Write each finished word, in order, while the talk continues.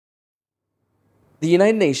The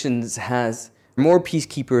United Nations has more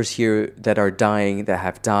peacekeepers here that are dying, that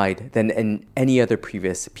have died, than in any other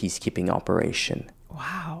previous peacekeeping operation.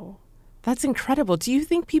 Wow. That's incredible. Do you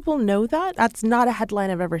think people know that? That's not a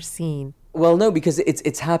headline I've ever seen. Well, no, because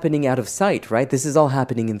it's happening out of sight, right? This is all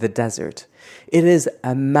happening in the desert. It is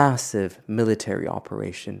a massive military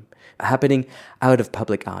operation happening out of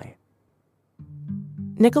public eye.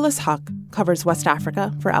 Nicholas Huck covers West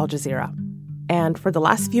Africa for Al Jazeera. And for the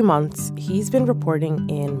last few months, he's been reporting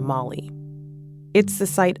in Mali. It's the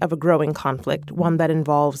site of a growing conflict, one that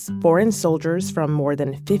involves foreign soldiers from more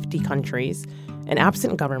than 50 countries, an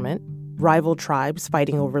absent government, rival tribes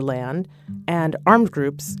fighting over land, and armed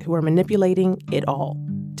groups who are manipulating it all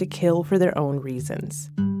to kill for their own reasons.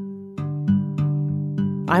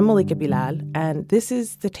 I'm Malika Bilal, and this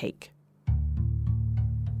is The Take.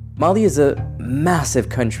 Mali is a massive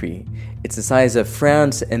country. It's the size of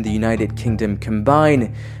France and the United Kingdom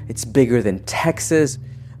combined. It's bigger than Texas.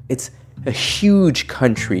 It's a huge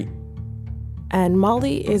country. And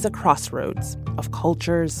Mali is a crossroads of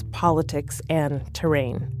cultures, politics, and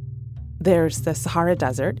terrain. There's the Sahara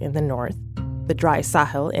Desert in the north, the dry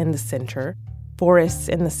Sahel in the center, forests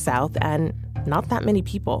in the south, and not that many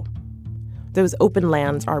people. Those open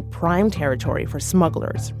lands are prime territory for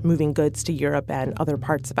smugglers moving goods to Europe and other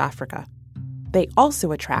parts of Africa. They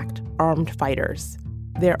also attract armed fighters.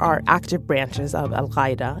 There are active branches of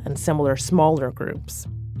Al-Qaeda and similar smaller groups.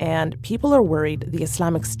 And people are worried the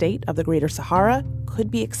Islamic State of the Greater Sahara could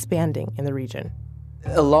be expanding in the region.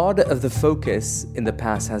 A lot of the focus in the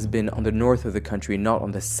past has been on the north of the country, not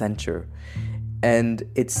on the center. And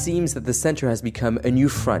it seems that the center has become a new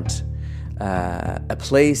front, a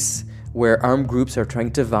place where armed groups are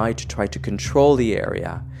trying to vie to try to control the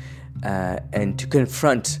area and to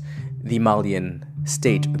confront the Malian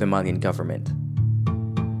state or the Malian government.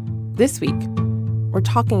 This week, we're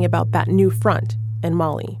talking about that new front in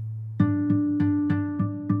Mali.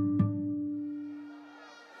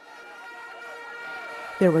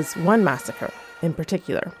 There was one massacre in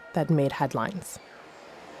particular that made headlines.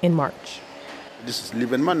 In March. We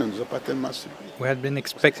had been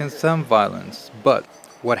expecting some violence, but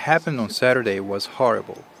what happened on Saturday was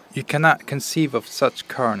horrible. You cannot conceive of such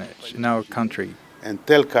carnage in our country. Un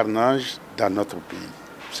tel carnage dans notre pays.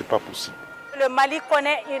 C'est pas possible.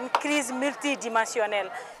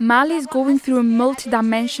 Mali is going through a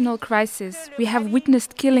multidimensional crisis. We have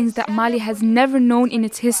witnessed killings that Mali has never known in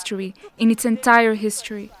its history, in its entire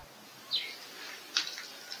history.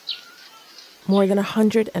 More than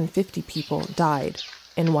 150 people died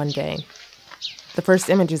in one day. The first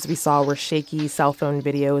images we saw were shaky cell phone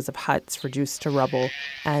videos of huts reduced to rubble,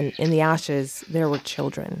 and in the ashes, there were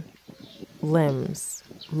children, limbs,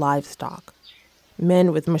 livestock.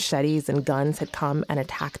 Men with machetes and guns had come and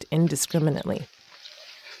attacked indiscriminately.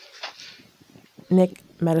 Nick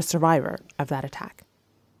met a survivor of that attack.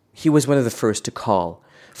 He was one of the first to call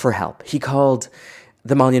for help. He called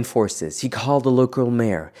the Malian forces. He called the local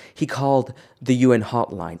mayor. He called the UN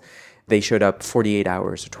hotline. They showed up 48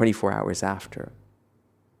 hours or 24 hours after.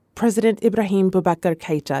 President Ibrahim Boubacar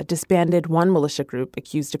Keïta disbanded one militia group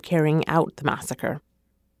accused of carrying out the massacre.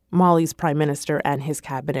 Mali's prime minister and his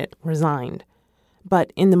cabinet resigned.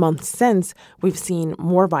 But in the months since, we've seen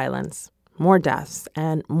more violence, more deaths,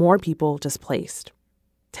 and more people displaced.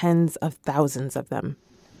 Tens of thousands of them.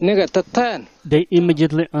 They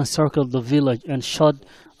immediately encircled the village and shot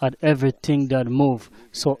at everything that moved.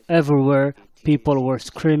 So everywhere, people were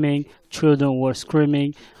screaming, children were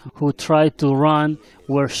screaming, who tried to run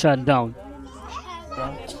were shot down.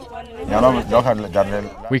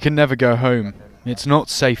 We can never go home. It's not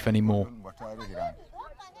safe anymore.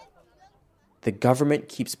 The government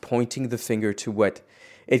keeps pointing the finger to what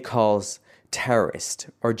it calls terrorist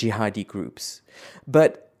or jihadi groups.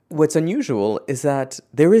 But what's unusual is that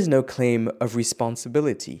there is no claim of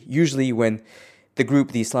responsibility. Usually when the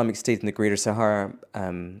group, the Islamic State in the Greater Sahara,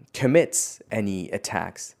 commits any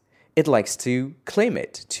attacks, it likes to claim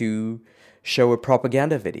it, to show a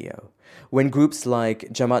propaganda video. When groups like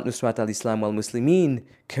Jamaat Nusrat al-Islam wal-Muslimin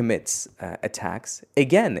commits attacks,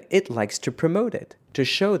 again, it likes to promote it, to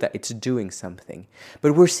show that it's doing something.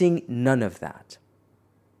 But we're seeing none of that.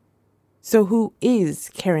 So who is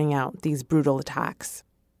carrying out these brutal attacks?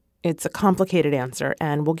 It's a complicated answer,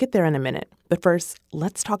 and we'll get there in a minute. But first,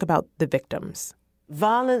 let's talk about the victims.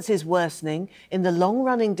 Violence is worsening in the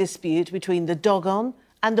long-running dispute between the Dogon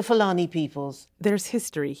and the Fulani peoples. There's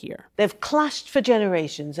history here. They've clashed for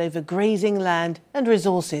generations over grazing land and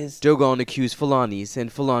resources. Dogon accuse Fulanis,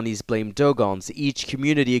 and Fulanis blame Dogons, each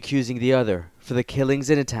community accusing the other for the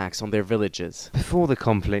killings and attacks on their villages. Before the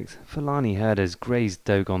conflict, Fulani herders grazed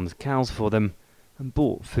Dogon's cows for them, and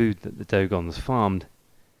bought food that the Dogons farmed.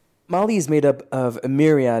 Mali is made up of a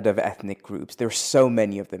myriad of ethnic groups. There are so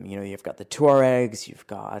many of them. You've got the Tuaregs, you've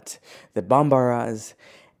got the Bambaras,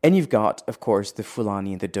 and you've got, of course, the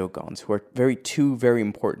Fulani and the Dogons, who are two very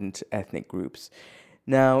important ethnic groups.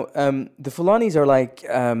 Now, the Fulanis are like,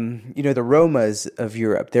 the Romas of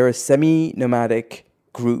Europe. They're a semi-nomadic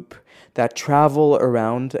group that travel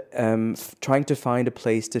around trying to find a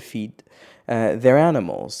place to feed their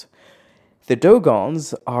animals. The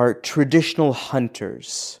Dogons are traditional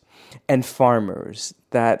hunters and farmers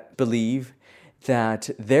that believe that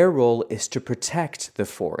their role is to protect the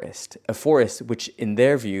forest, a forest which, in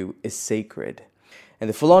their view, is sacred. And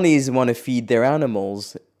the Fulanis want to feed their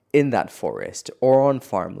animals in that forest or on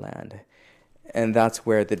farmland. And that's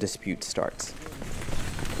where the dispute starts.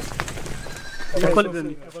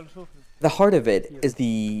 The heart of it is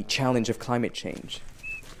the challenge of climate change.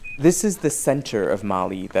 This is the center of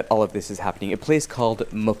Mali that all of this is happening, a place called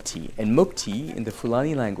Mopti. And Mopti, in the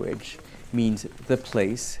Fulani language, means the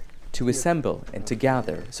place to assemble and to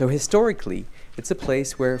gather. So historically, it's a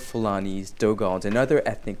place where Fulanis, Dogons, and other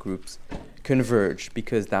ethnic groups converge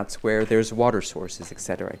because that's where there's water sources,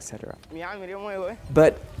 etc., etc.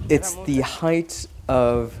 But it's the height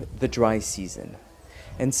of the dry season.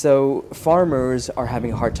 And so farmers are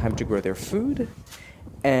having a hard time to grow their food,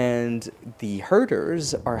 and the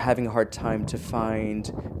herders are having a hard time to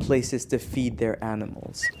find places to feed their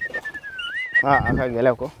animals.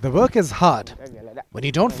 The work is hard. When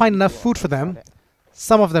you don't find enough food for them,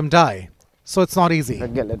 some of them die. So it's not easy.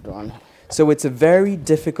 So it's a very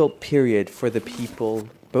difficult period for the people,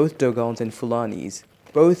 both Dogons and Fulanis.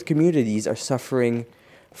 Both communities are suffering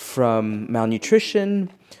from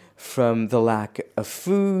malnutrition, from the lack of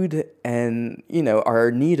food, and, are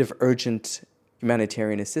in need of urgent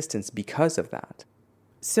humanitarian assistance because of that.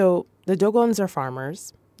 So the Dogons are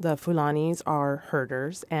farmers, the Fulanis are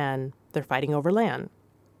herders, and they're fighting over land.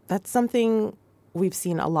 That's something we've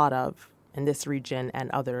seen a lot of in this region and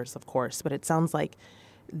others, of course, but it sounds like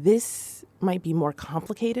this might be more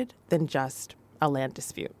complicated than just a land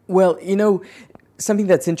dispute. Well, something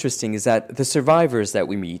that's interesting is that the survivors that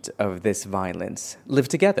we meet of this violence live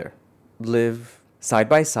together, live side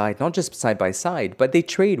by side, not just side by side, but they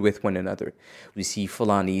trade with one another. We see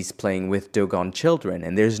Fulanis playing with Dogon children,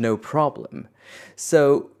 and there's no problem.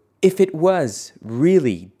 So if it was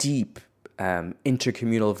really deep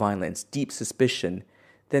intercommunal violence, deep suspicion,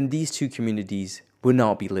 then these two communities would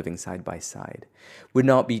not be living side by side, would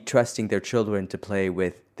not be trusting their children to play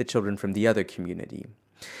with the children from the other community.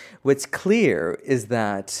 What's clear is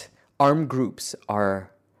that armed groups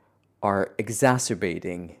are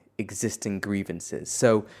exacerbating existing grievances.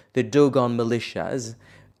 So the Dogon militias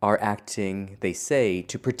are acting, they say,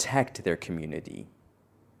 to protect their community.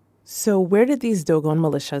 So where did these Dogon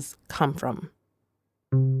militias come from?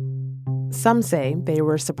 Some say they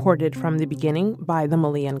were supported from the beginning by the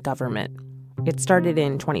Malian government. It started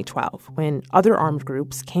in 2012 when other armed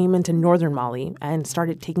groups came into northern Mali and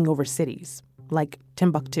started taking over cities, like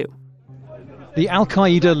Timbuktu. The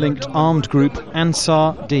Al-Qaeda-linked armed group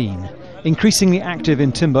Ansar Deen, increasingly active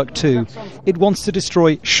in Timbuktu, it wants to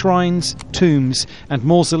destroy shrines, tombs, and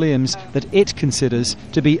mausoleums that it considers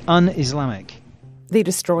to be un-Islamic. They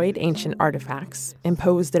destroyed ancient artifacts,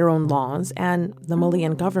 imposed their own laws, and the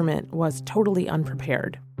Malian government was totally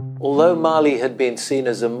unprepared. Although Mali had been seen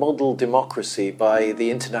as a model democracy by the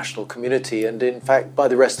international community and, in fact, by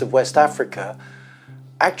the rest of West Africa,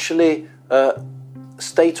 actually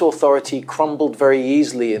state authority crumbled very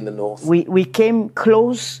easily in the north. We came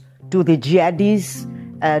close to the jihadis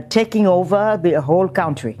taking over the whole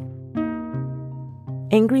country.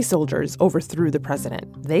 Angry soldiers overthrew the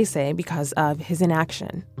president, they say, because of his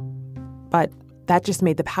inaction. But that just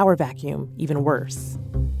made the power vacuum even worse.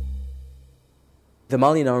 The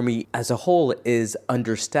Malian army as a whole is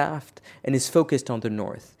understaffed and is focused on the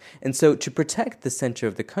north. And so to protect the center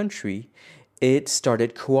of the country, it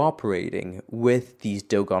started cooperating with these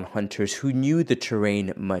Dogon hunters who knew the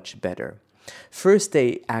terrain much better. First,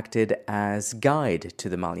 they acted as guide to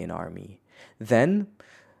the Malian army. Then,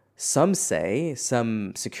 some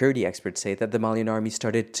security experts say that the Malian army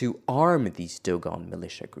started to arm these Dogon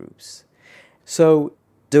militia groups. So,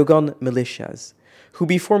 Dogon militias, who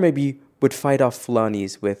before maybe would fight off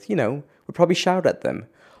Fulanis with, would probably shout at them,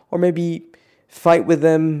 or maybe fight with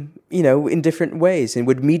them, in different ways and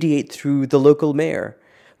would mediate through the local mayor.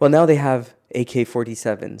 Well, now they have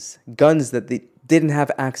AK-47s, guns that they didn't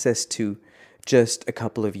have access to just a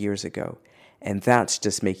couple of years ago. And that's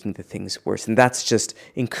just making the things worse. And that's just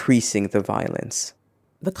increasing the violence.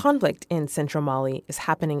 The conflict in central Mali is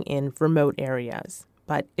happening in remote areas,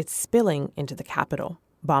 but it's spilling into the capital,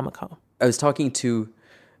 Bamako. I was talking to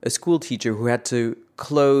a school teacher who had to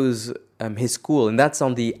close his school, and that's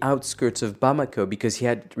on the outskirts of Bamako because he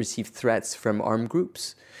had received threats from armed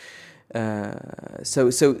groups. So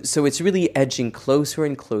it's really edging closer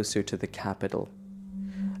and closer to the capital.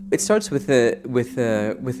 It starts with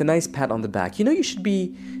a nice pat on the back. You should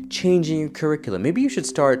be changing your curriculum. Maybe you should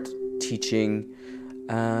start teaching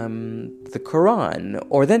the Quran.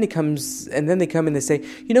 Or then they come and they say,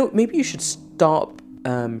 maybe you should stop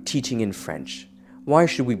teaching in French. Why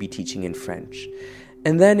should we be teaching in French?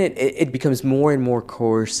 And then it becomes more and more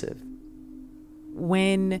coercive.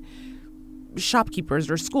 When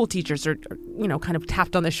shopkeepers or school teachers are, kind of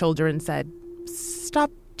tapped on the shoulder and said,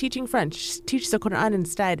 stop teaching French, teach the Quran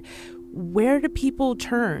instead, where do people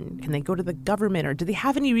turn? Can they go to the government, or do they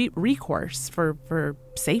have any recourse for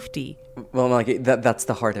safety? Well, that's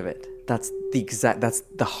the heart of it. That's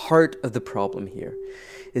the heart of the problem here,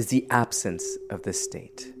 is the absence of the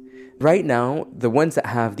state. Right now, the ones that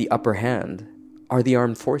have the upper hand are the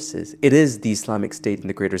armed forces. It is the Islamic State in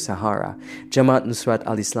the Greater Sahara, Jamaat Nusrat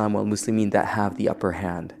al-Islam wal-Muslimin, that have the upper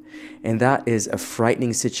hand. And that is a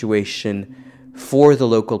frightening situation for the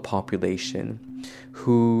local population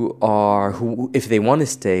who, if they want to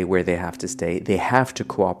stay where they have to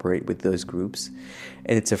cooperate with those groups.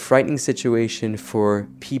 And it's a frightening situation for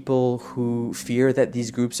people who fear that these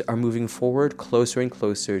groups are moving forward closer and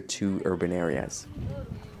closer to urban areas.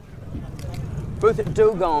 Both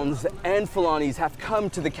Dogons and Fulanis have come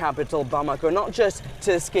to the capital, Bamako, not just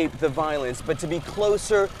to escape the violence, but to be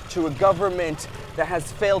closer to a government that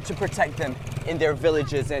has failed to protect them in their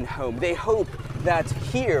villages and home. They hope that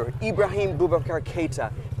here, Ibrahim Boubacar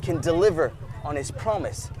Keita can deliver on his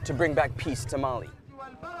promise to bring back peace to Mali.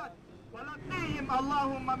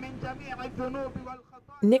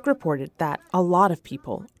 Nick reported that a lot of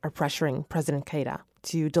people are pressuring President Keita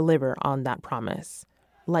to deliver on that promise,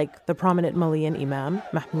 like the prominent Malian imam,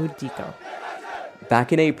 Mahmoud Diko.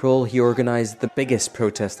 Back in April, he organized the biggest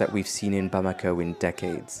protest that we've seen in Bamako in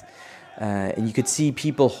decades. And you could see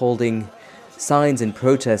people holding signs and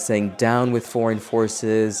protests saying, down with foreign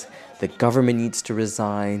forces, the government needs to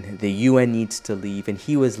resign, the UN needs to leave, and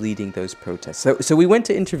he was leading those protests. So we went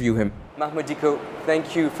to interview him. Mahmoud Diko,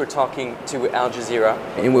 thank you for talking to Al Jazeera.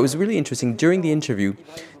 And what was really interesting, during the interview,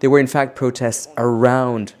 there were in fact protests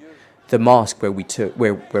around the mosque where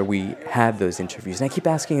we had those interviews. And I keep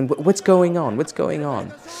asking him, what's going on? What's going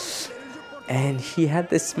on? And he had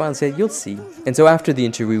this smile and said, you'll see. And so after the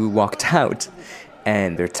interview, we walked out,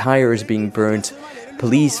 and their tires being burnt,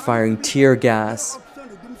 police firing tear gas.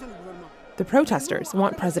 The protesters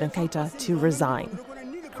want President Keita to resign.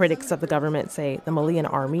 Critics of the government say the Malian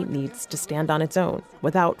army needs to stand on its own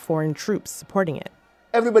without foreign troops supporting it.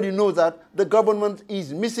 Everybody knows that the government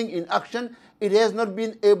is missing in action. It has not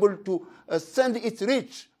been able to send its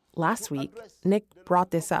reach. Last week, Nick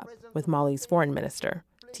brought this up with Mali's foreign minister,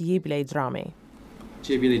 Tiyibile Drame.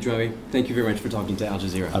 Tiyibile Drame, thank you very much for talking to Al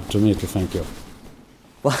Jazeera. Up to me to thank you.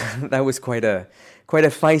 Well, that was quite a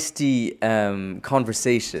feisty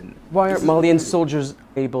conversation. Why aren't Malian soldiers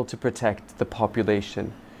able to protect the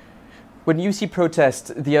population? When you see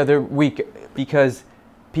protests the other week, because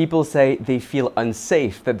people say they feel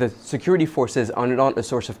unsafe, that the security forces are not a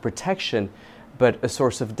source of protection, but a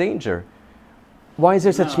source of danger. Why is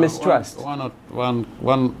there such mistrust?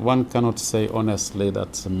 One cannot say honestly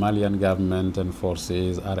that the Malian government and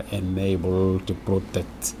forces are unable to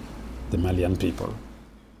protect the Malian people.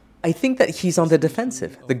 I think that he's on the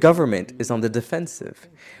defensive. The government is on the defensive.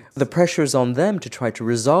 The pressure is on them to try to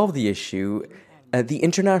resolve the issue. The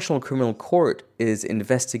International Criminal Court is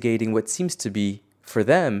investigating what seems to be, for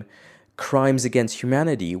them, crimes against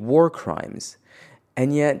humanity, war crimes.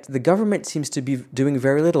 And yet the government seems to be doing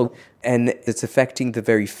very little. And it's affecting the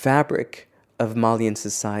very fabric of Malian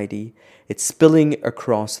society. It's spilling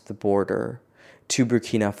across the border to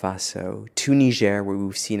Burkina Faso, to Niger, where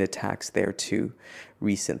we've seen attacks there too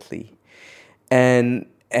recently. And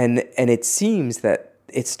it seems that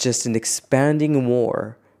it's just an expanding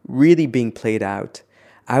war really being played out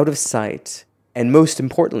of sight, and most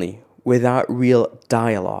importantly, without real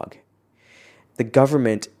dialogue. The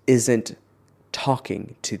government isn't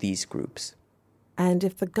talking to these groups. And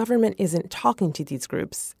if the government isn't talking to these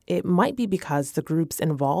groups, it might be because the groups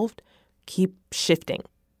involved keep shifting.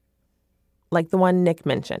 Like the one Nick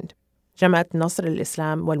mentioned, Jamaat Nasr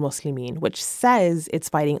al-Islam wal-Muslimin, which says it's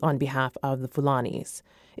fighting on behalf of the Fulanis.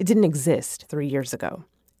 It didn't exist 3 years ago,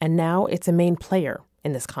 and now it's a main player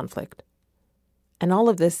in this conflict. And all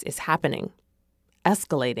of this is happening,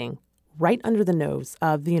 escalating, right under the nose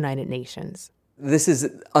of the United Nations. This is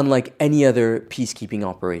unlike any other peacekeeping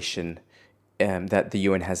operation that the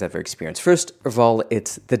UN has ever experienced. First of all,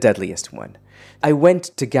 it's the deadliest one. I went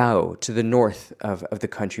to Gao, to the north of the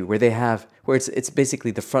country, where it's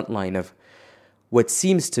basically the front line of what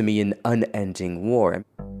seems to me an unending war.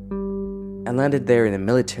 I landed there in a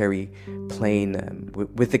military plane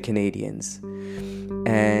with the Canadians,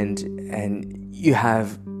 and you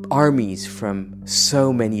have armies from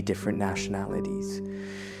so many different nationalities.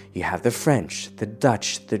 You have the French, the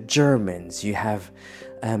Dutch, the Germans, you have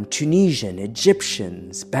Tunisian,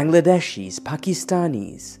 Egyptians, Bangladeshis,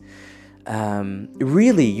 Pakistanis.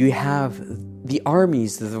 Really, you have the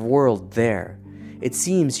armies of the world there. It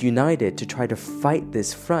seems united to try to fight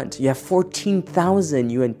this front. You have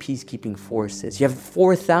 14,000 UN peacekeeping forces. You have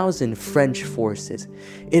 4,000 French forces.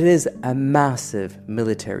 It is a massive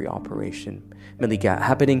military operation, Malika,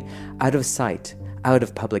 happening out of sight, out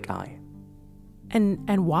of public eye.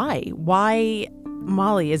 And why? Why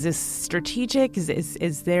Mali? Is this strategic?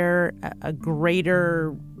 Is there a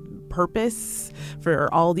greater purpose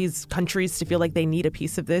for all these countries to feel like they need a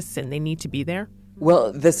piece of this and they need to be there?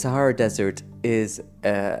 Well, the Sahara Desert is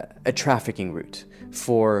a trafficking route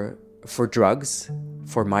for drugs,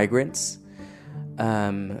 for migrants,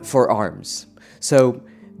 for arms. So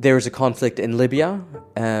there's a conflict in Libya,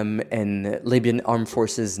 and Libyan armed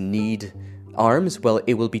forces need arms. Well,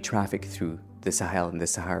 it will be trafficked through the Sahel and the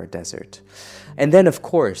Sahara Desert. And then, of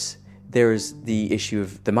course, there's the issue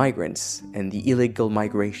of the migrants and the illegal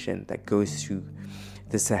migration that goes through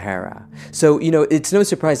the Sahara. So, it's no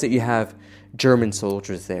surprise that you have German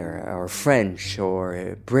soldiers there, or French,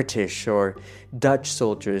 or British, or Dutch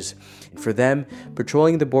soldiers. For them,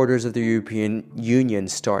 patrolling the borders of the European Union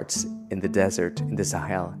starts in the desert, in the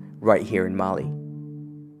Sahel, right here in Mali.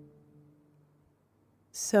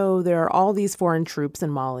 So there are all these foreign troops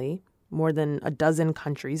in Mali, more than a dozen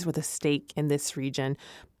countries with a stake in this region,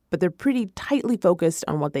 but they're pretty tightly focused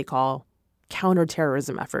on what they call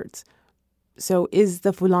counterterrorism efforts. So is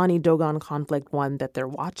the Fulani Dogon conflict one that they're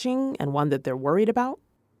watching and one that they're worried about?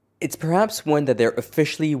 It's perhaps one that they're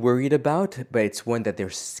officially worried about, but it's one that they're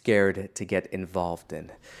scared to get involved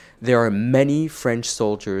in. There are many French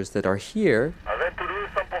soldiers that are here.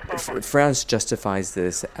 France justifies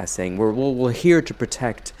this as saying, we're here to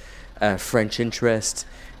protect French interests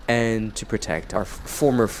and to protect our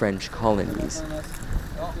former French colonies.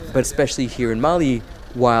 But especially here in Mali,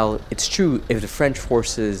 while it's true, if the French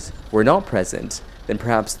forces were not present, then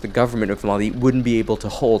perhaps the government of Mali wouldn't be able to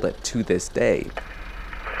hold it to this day.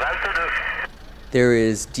 There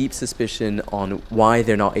is deep suspicion on why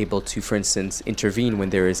they're not able to, for instance, intervene when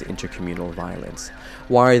there is intercommunal violence.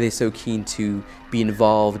 Why are they so keen to be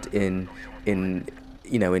involved in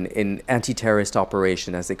anti-terrorist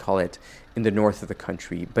operation, as they call it, in the north of the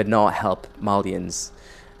country, but not help Malians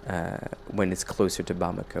when it's closer to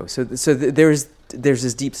Bamako? So there's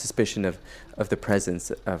this deep suspicion of the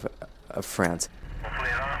presence of France.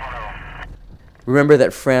 Remember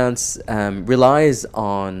that France relies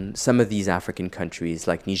on some of these African countries,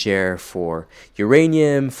 like Niger, for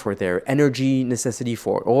uranium, for their energy necessity,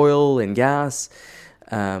 for oil and gas,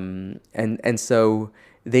 and so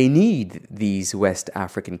they need these West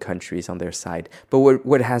African countries on their side. But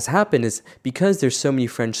what has happened is, because there's so many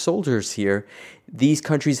French soldiers here, these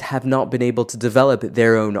countries have not been able to develop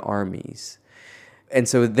their own armies. And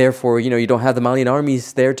so therefore, you don't have the Malian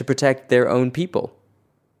armies there to protect their own people.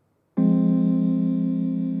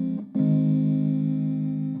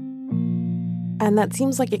 And that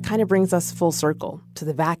seems like it kind of brings us full circle to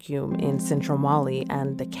the vacuum in central Mali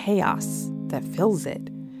and the chaos that fills it.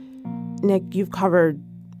 Nick, you've covered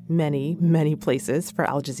many, many places for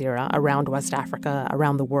Al Jazeera around West Africa,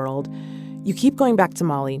 around the world. You keep going back to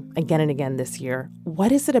Mali again and again this year.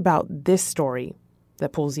 What is it about this story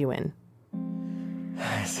that pulls you in?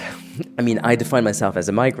 I mean, I define myself as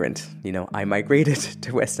a migrant. I migrated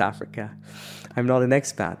to West Africa. I'm not an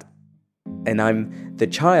expat. And I'm the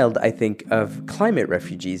child, I think, of climate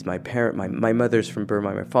refugees. My mother's from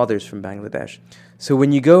Burma, my father's from Bangladesh. So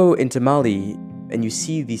when you go into Mali and you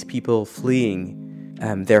see these people fleeing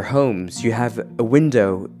their homes, you have a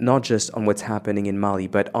window not just on what's happening in Mali,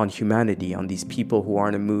 but on humanity, on these people who are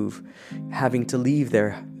on a move, having to leave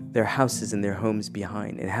their houses and their homes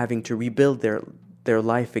behind, and having to rebuild their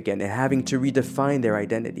life again, and having to redefine their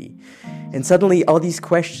identity. And suddenly all these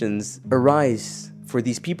questions arise for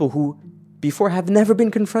these people who before have never been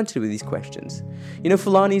confronted with these questions.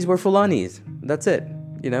 Fulanis were Fulanis. That's it,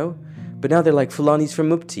 But now they're like Fulanis from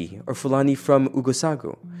Mopti or Fulani from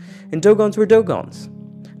Ugosago. And Dogons were Dogons.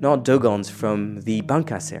 not Dogons from the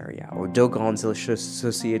Bankas area or Dogons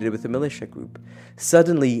associated with a militia group.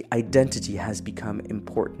 Suddenly, identity has become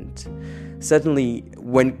important. Suddenly,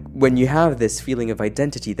 when you have this feeling of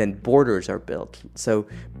identity, then borders are built. So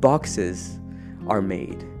boxes are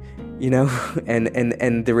made,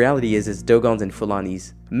 and the reality is Dogons and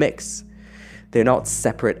Fulanis mix. They're not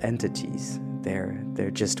separate entities.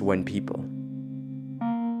 They're just one people.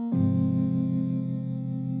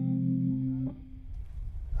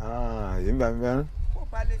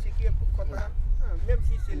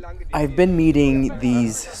 I've been meeting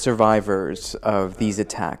these survivors of these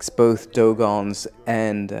attacks, both Dogons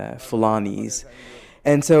and Fulanis.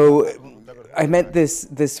 And so I met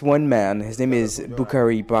this one man. His name is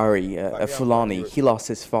Bukari Bari, a Fulani. He lost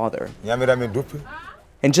his father.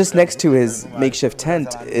 And just next to his makeshift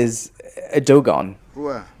tent is a Dogon,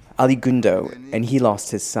 Ali Gundo, and he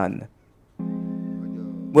lost his son.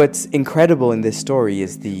 What's incredible in this story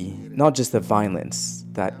is not just the violence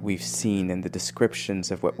that we've seen and the descriptions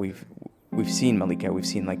of what we've seen, Malika. We've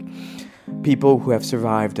seen like people who have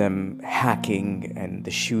survived hacking and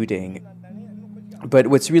the shooting. But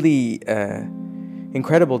what's really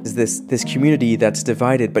incredible is this community that's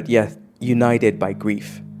divided but yet united by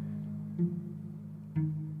grief.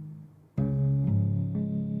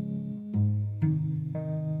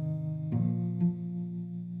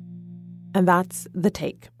 And that's The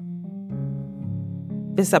Take.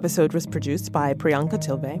 This episode was produced by Priyanka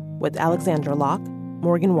Tilve with Alexandra Locke,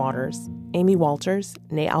 Morgan Waters, Amy Walters,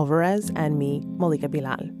 Ney Alvarez, and me, Malika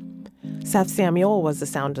Bilal. Seth Samuel was the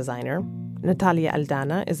sound designer. Natalia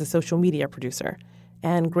Aldana is the social media producer.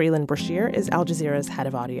 And Graylin Brashear is Al Jazeera's head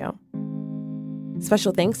of audio.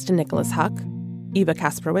 Special thanks to Nicholas Huck, Eva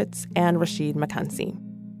Kasprowitz, and Rashid Makansi.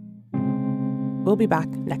 We'll be back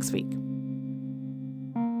next week.